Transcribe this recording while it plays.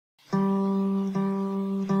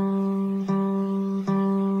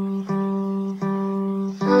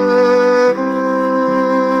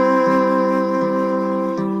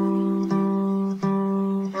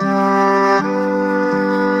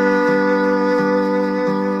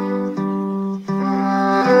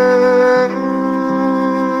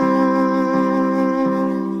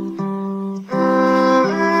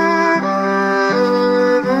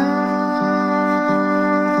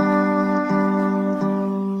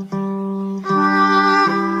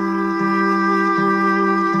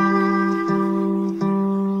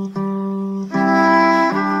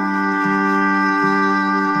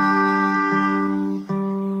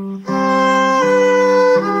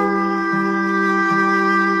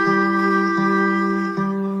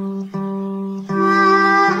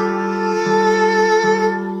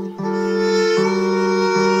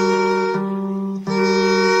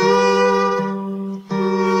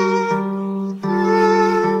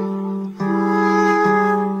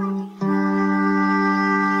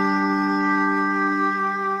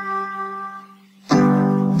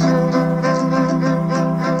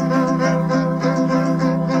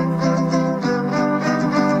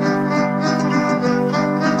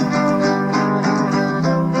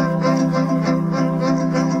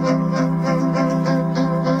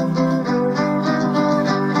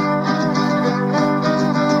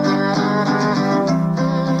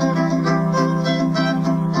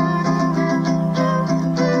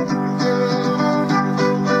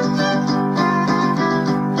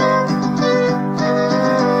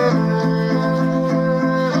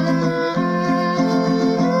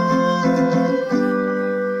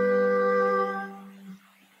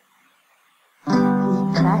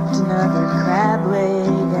cracked another crab leg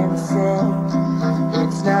and said,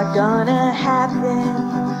 it's not gonna happen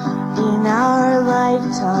in our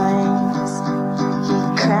lifetimes. He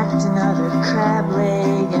cracked another crab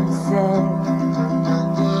leg and said,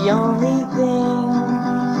 the only thing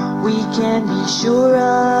we can be sure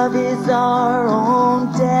of is our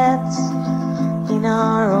own deaths in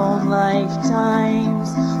our own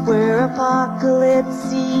lifetimes. We're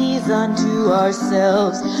apocalypses unto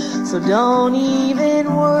ourselves, so don't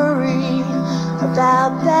even worry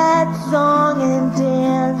about that song and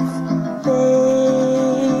dance,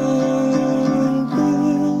 baby.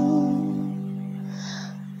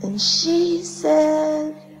 And she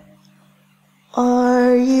said,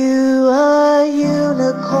 are you a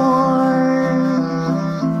unicorn?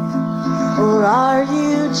 Or are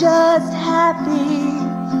you just happy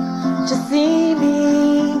to see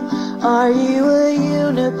me? Are you a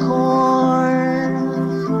unicorn?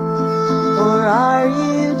 Or are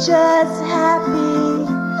you just happy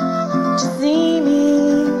to see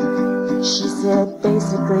me? She said,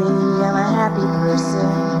 basically, I'm a happy person,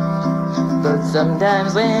 but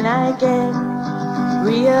sometimes when I get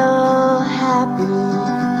real happy,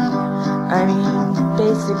 I mean,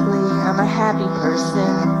 basically, I'm a happy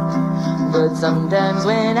person, but sometimes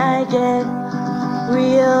when I get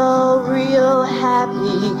real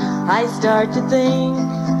happy, I start to think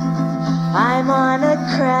I'm on a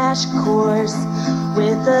crash course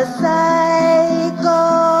with a psycho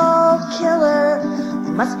killer.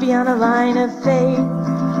 Must be on a line of fate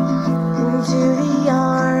into the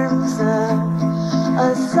arms of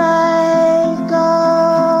a psycho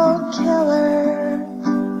killer.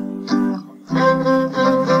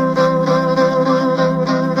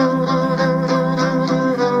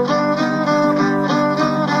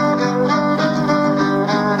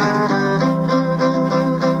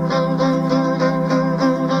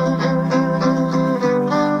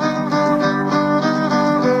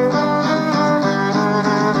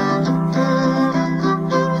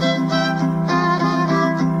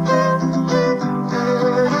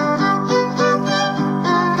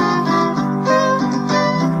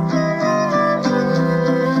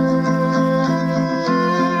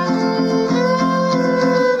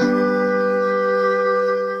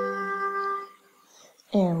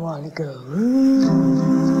 And while it goes,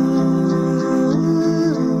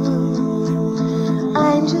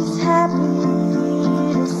 I'm just happy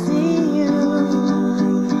to see you.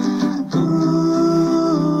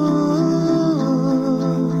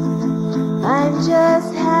 I'm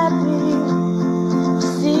just happy to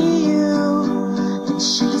see you. And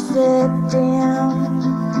she said, damn.